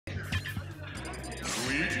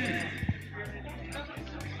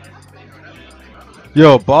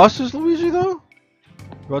Yo, boss is Luigi though?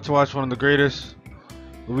 About to watch one of the greatest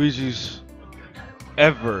Luigis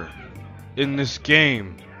ever in this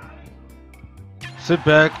game. Sit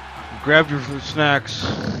back, grab your snacks.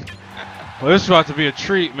 Well, this is about to be a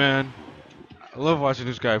treat, man. I love watching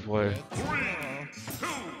this guy play. 3, 2,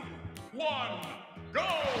 1, go!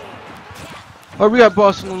 Alright, we got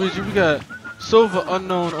boss and Luigi. We got Sova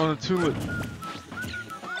unknown on the tulip.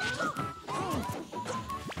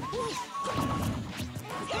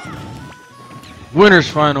 Winners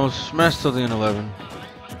finals, smash till the end 11.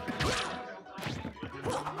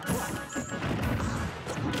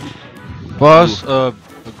 Boss,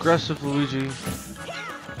 aggressive Luigi.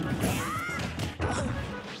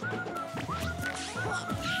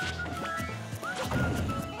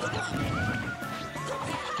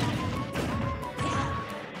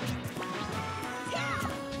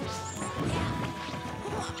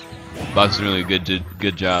 Boss is really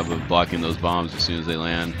good job of blocking those bombs as soon as they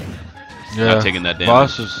land. Yeah, Not taking that damage.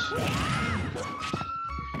 boss is.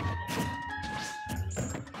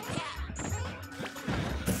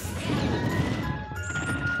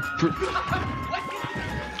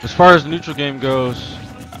 As far as the neutral game goes,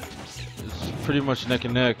 it's pretty much neck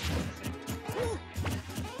and neck.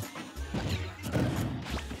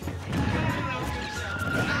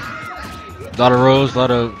 A lot of rows, a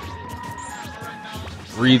lot of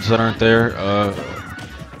reads that aren't there.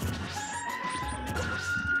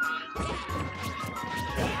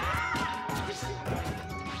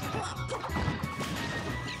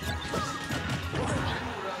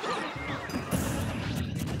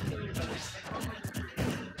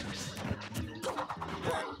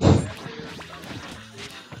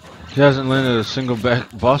 He hasn't landed a single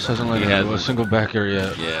back. Boss hasn't landed a single back air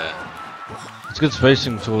yet. Yeah. It's good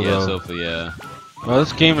spacing tool Yeah, though. Sova, yeah. Well,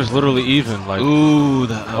 this game is literally even. Like,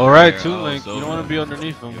 Ooh, all right, there. Toon Link. Sova. You don't want to be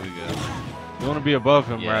underneath him. Here we go. You want to be above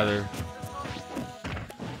him, Yeah. rather.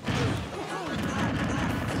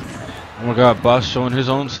 Oh my God, Boss showing his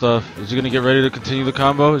own stuff. Is he gonna get ready to continue the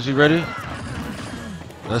combo? Is he ready?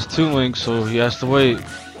 That's Toon Link, so he has to wait.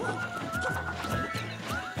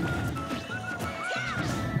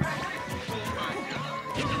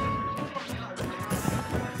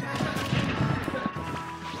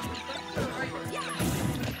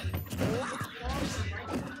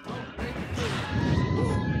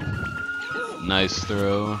 Nice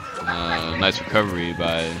throw. Nice recovery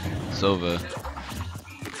by Sova.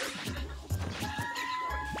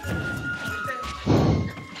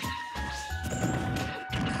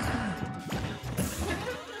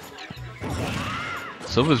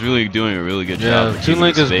 Sova's really doing a really good job. Yeah, Toon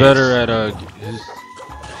Link is better at his.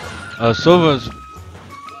 Sova's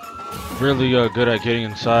really good at getting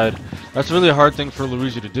inside. That's really a hard thing for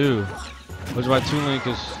Luigi to do. Which is why Toon Link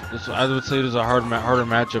is I would say it is a harder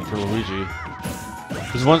matchup for Luigi.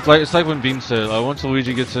 Because once, like it's like when Bean said, once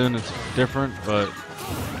Luigi gets in, it's different. But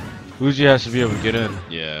Luigi has to be able to get in.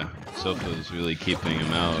 Yeah, Sova's really keeping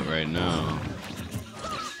him out right now.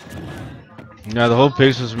 Yeah, the whole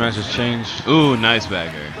pace of this match has changed. Ooh, nice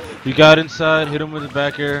back air. He got inside, hit him with the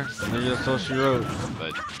back air, and then that's all she wrote.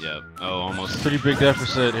 But yeah, oh, almost. Pretty big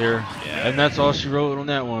deficit here. Yeah. And that's all she wrote on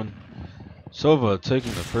that one. Sova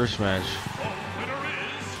taking the first match.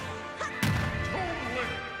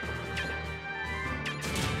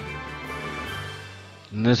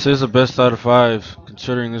 And this is a best out of 5,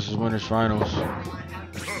 considering this is winners finals.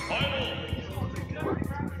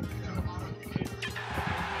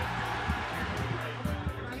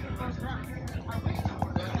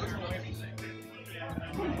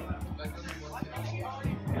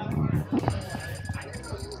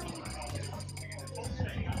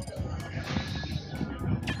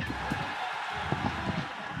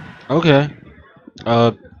 Okay.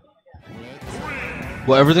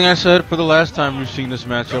 Well, everything I said for the last time we've seen this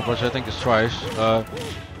matchup, which I think is twice,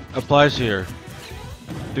 applies here.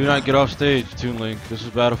 Do not get off stage, Toon Link. This is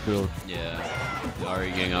Battlefield. Yeah,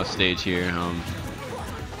 already getting off stage here.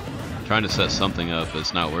 Trying to set something up, but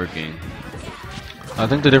it's not working. I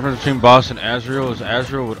think the difference between Boss and Azrael is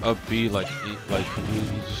Azrael would up B like he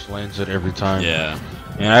just lands it every time. Yeah.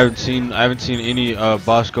 And I haven't seen any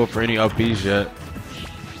Boss go for any up Bs yet.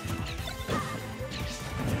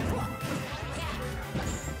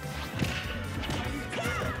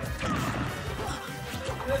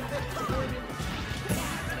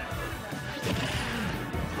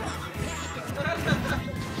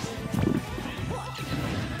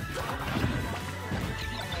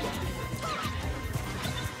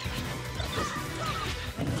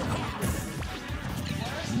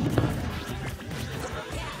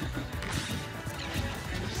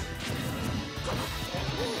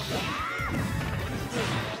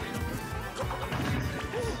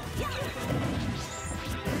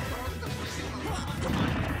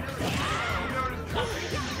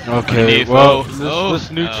 Okay, Underneath, well, oh.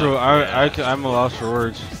 this neutral, Oh, yeah. I'm a loss for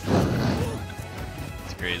words.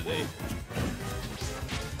 It's crazy.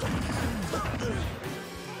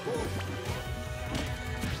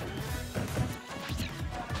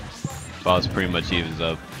 Boss pretty much evens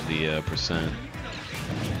up the percent.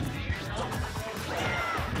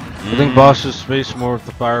 I think Boss should space more with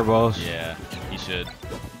the fireballs. Yeah, he should.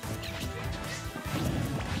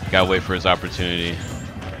 Gotta wait for his opportunity.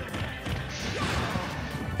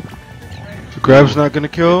 The grab's not gonna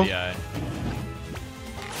kill. Yeah.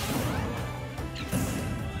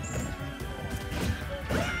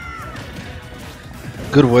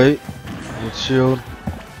 Good weight with shield.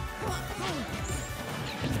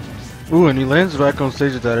 Ooh, and he lands back on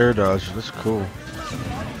stage with that air dodge. That's cool.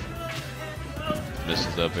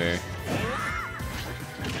 Misses up air.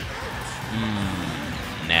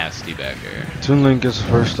 Nasty back air. Toon Link gets the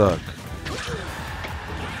first stock.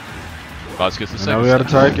 Boss gets the And second. now we got a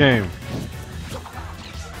stock. tie game.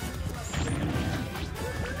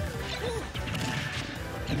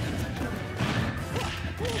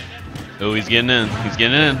 Oh, he's getting in. He's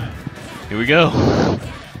getting in. Here we go.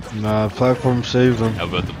 Nah, platform saved him. How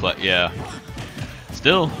about the play? Yeah.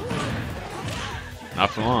 Still.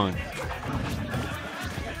 Not for long.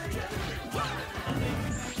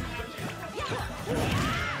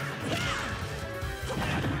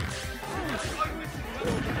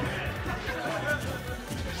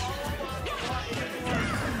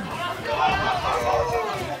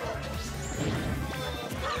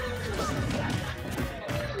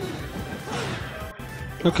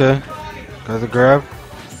 Okay, got the grab.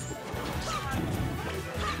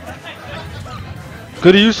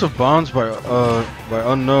 Good use of bombs by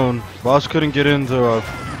unknown. Boss couldn't get in to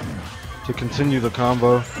continue the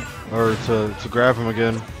combo or to grab him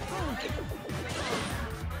again.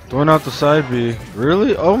 Throwing out the side B.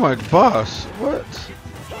 Really? Oh my Boss! What?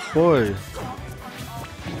 Boy.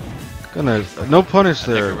 Gonna no punish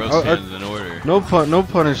there. In order. No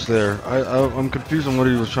punish there. I'm confused on what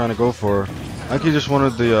he was trying to go for. I think he just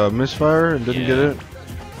wanted the misfire and didn't get it.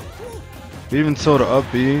 He even saw the up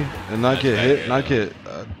B and not get hit. Not get.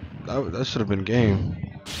 That should have been game.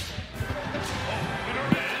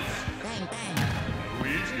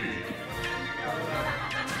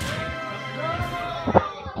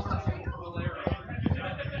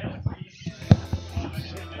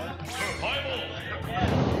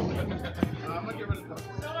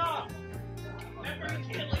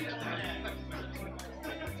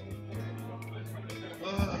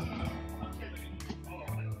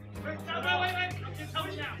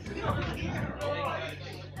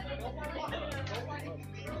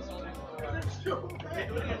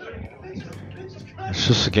 It's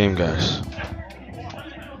just a game, guys.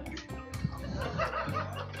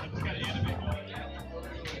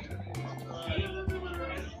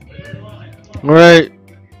 Alright.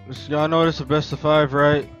 Y'all know this is a best of 5,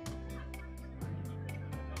 right?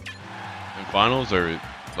 In finals or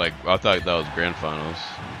like I thought that was grand finals.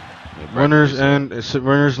 Winners and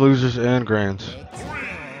winners, losers, and grands. 3, 2,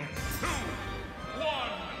 1,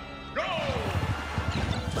 go!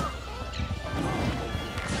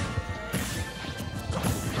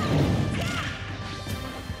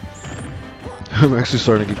 I'm actually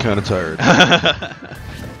starting to get kind of tired.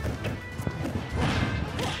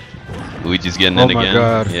 Luigi's getting in again. Oh my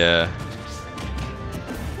god. Yeah.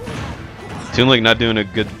 Toon Link not doing a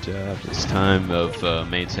good job this time of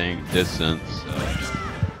maintaining distance.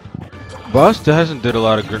 Boss hasn't did a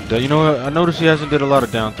lot of you know what? I noticed he hasn't did a lot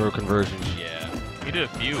of down throw conversions. Yeah, he did a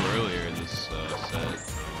few earlier in this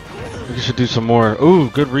set. We should do some more. Ooh,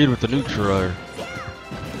 good read with the neutral.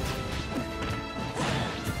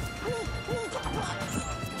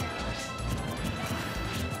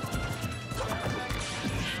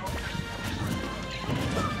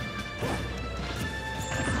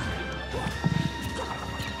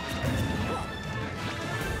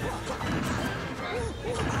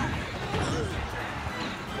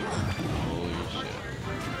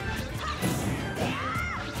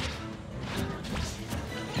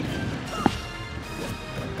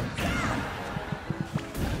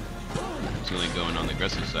 Going on the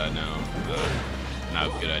aggressive side now. Not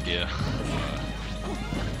a good idea.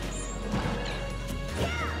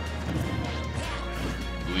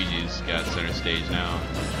 Luigi's got center stage now.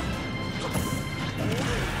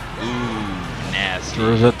 Ooh, nasty.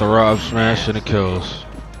 Throws at the Rob smash and it kills.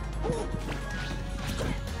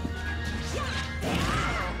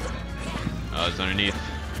 Oh, it's underneath.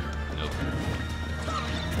 Nope.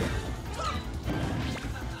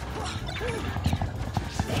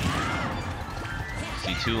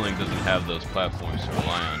 Toon Link doesn't have those platforms to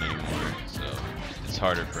rely on anymore, so it's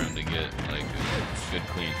harder for him to get like a good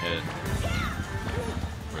clean hit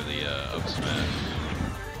for the up smash.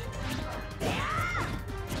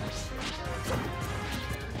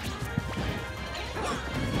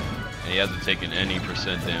 And he hasn't taken any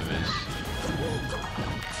percent damage.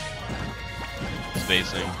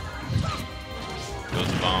 Spacing.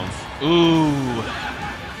 Goes the bomb. Ooh!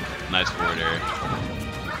 Nice forward air.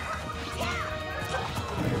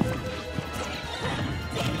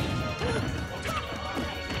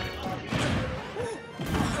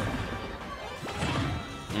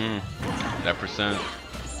 That percent.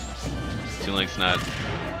 Toon Link's not.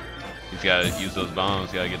 He's got to use those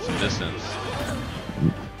bombs. Got to get some distance.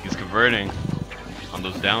 He's converting on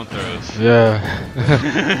those down throws. Yeah.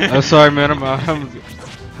 I'm sorry, man.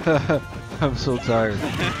 I'm so tired.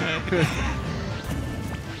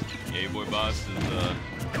 Yeah, your boy Boss is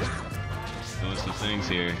doing some things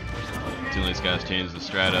here. Toon Link's got to change the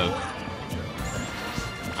strat up.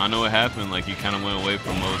 I don't know what happened. Like he kind of went away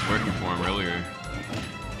from what was working for him earlier.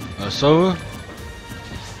 Sova?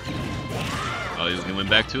 Oh, he went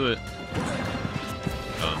back to it.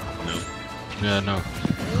 Oh, no. Yeah, no.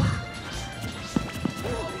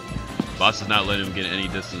 Boss is not letting him get any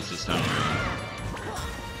distance this time around.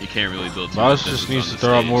 He can't really build too Boss much just distance needs on to the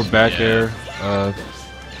throw out stage. more back Yeah. air,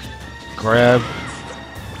 grab,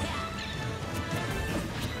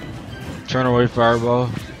 turn away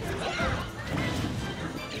fireball.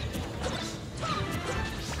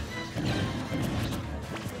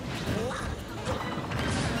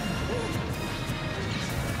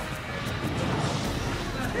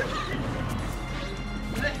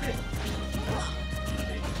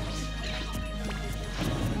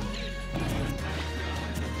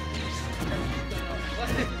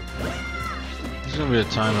 There's gonna be a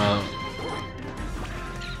timeout.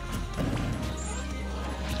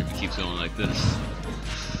 If he keeps going like this.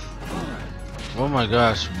 Oh my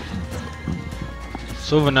gosh.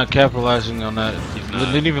 Sova not capitalizing on that. He's He not.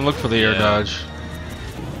 didn't even look for the air Yeah. dodge.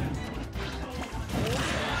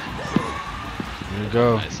 There you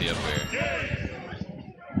go. I see up there.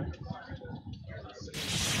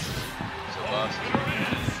 So Boss.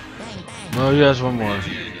 No, he has one more.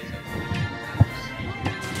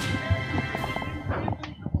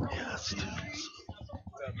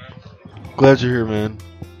 Glad you're here, man.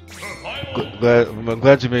 I'm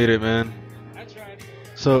glad you made it, man.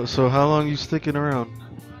 So how long you sticking around?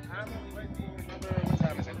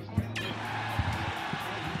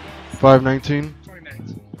 5:19.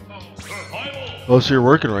 Oh, so you're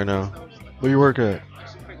working right now. Where you work at?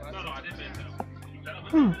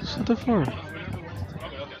 Oh, it's not that far.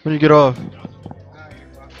 When do you get off?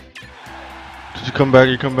 Did you come back?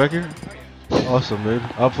 You come back here? Awesome, man.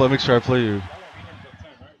 I'll play. Make sure I play you.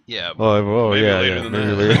 Yeah. Oh, maybe yeah, later yeah. than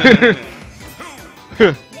Maybe that.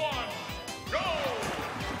 later.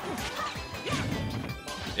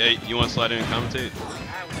 Yeah, you want to slide in and commentate?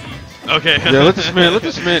 Okay. Yeah, let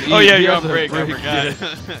this man eat. Oh yeah, He you're has on a break. I break, forgot.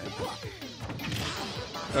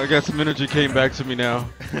 I got some energy came back to me now.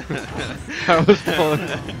 I was falling.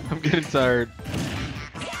 I'm getting tired.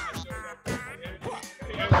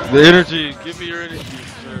 The energy. Give me your energy,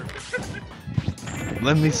 sir.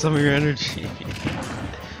 Lend me some of your energy.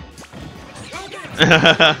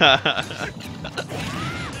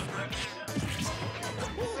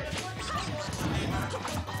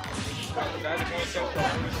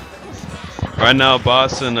 Right now,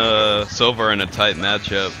 Boss and Sova are in a tight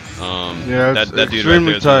matchup. Yeah, that it's dude right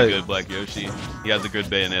extremely there is tight. really good, Black Yoshi. He has a good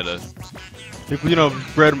Bayonetta. If, you know,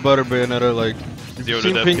 bread and butter Bayonetta, like if Zero you've to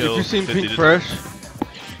seen death Pink, kill, if you've seen 50 Pink to Fresh,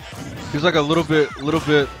 he's like a little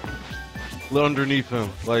bit underneath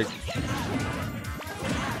him. Like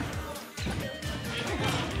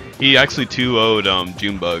He actually 2-0'd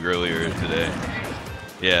Junebug earlier today.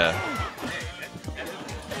 Yeah.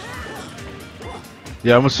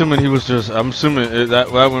 yeah, I'm assuming he was just. I'm assuming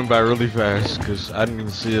that went by really fast because I didn't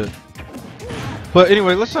even see it. But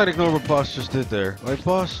anyway, let's not ignore what Boss just did there. Like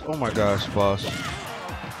Boss, oh my gosh, Boss.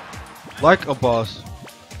 Like a boss.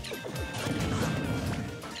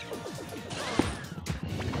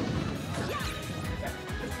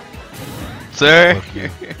 Sir.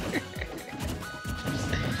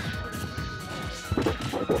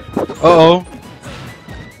 Uh-oh.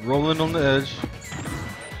 Rolling on the edge.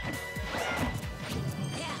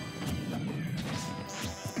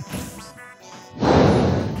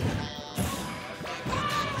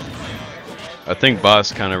 I think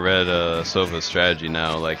Boss kind of read Sova's strategy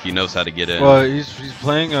now. Like he knows how to get in. Well, he's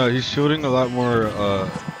playing. He's shooting a lot more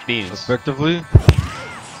Beans. effectively.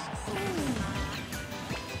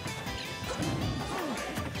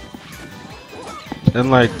 And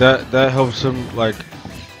like that helps him like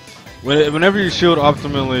Whenever you shield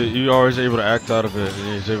optimally, you're always able to act out of it,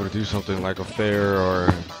 and he's able to do something like a fair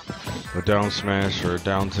or a down smash or a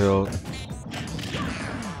down tilt.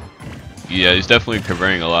 Yeah, he's definitely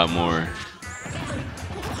converting a lot more.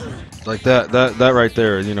 Like that right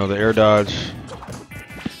there, you know, the air dodge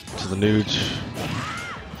to the nooch.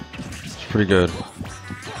 It's pretty good.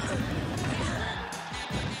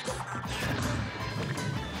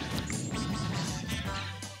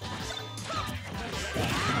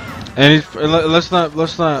 And let's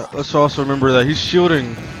also remember that he's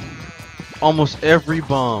shielding almost every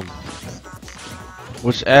bomb,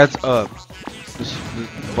 which adds up. This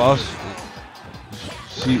boss,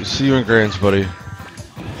 see you in Grands, buddy.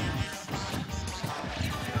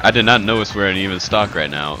 I did not notice we're in even stock right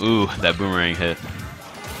now. Ooh, that boomerang hit.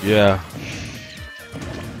 Yeah.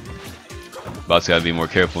 Boss gotta be more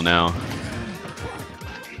careful now.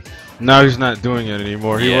 Now he's not doing it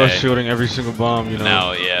anymore. He Yeah. was shielding every single bomb, you know.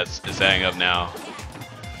 Now, yeah, it's adding up now.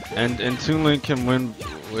 And Toon Link can win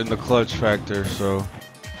in the clutch factor, so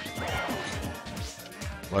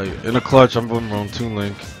like in a clutch, I'm going on Toon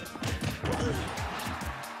Link.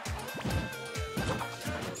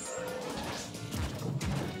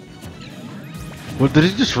 What did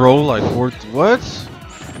he just roll like fourth? What?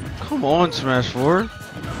 Come on, Smash 4.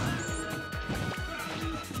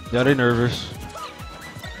 Yeah, they nervous.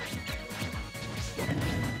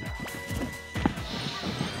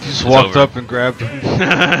 He just walked up and grabbed him.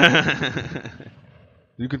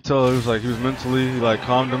 You could tell it was like he was mentally like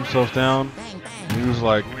calmed himself down. And he was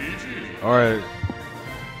like, "All right,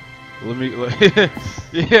 let me."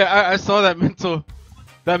 Yeah, I saw that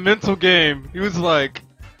mental game. He was like,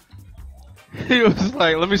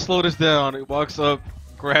 "Let me slow this down." He walks up,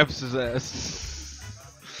 grabs his ass.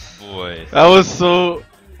 Boy. That was so.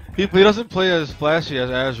 He doesn't play as flashy as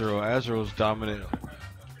Azro. Azro's dominant.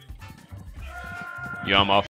 Yo, I'm off.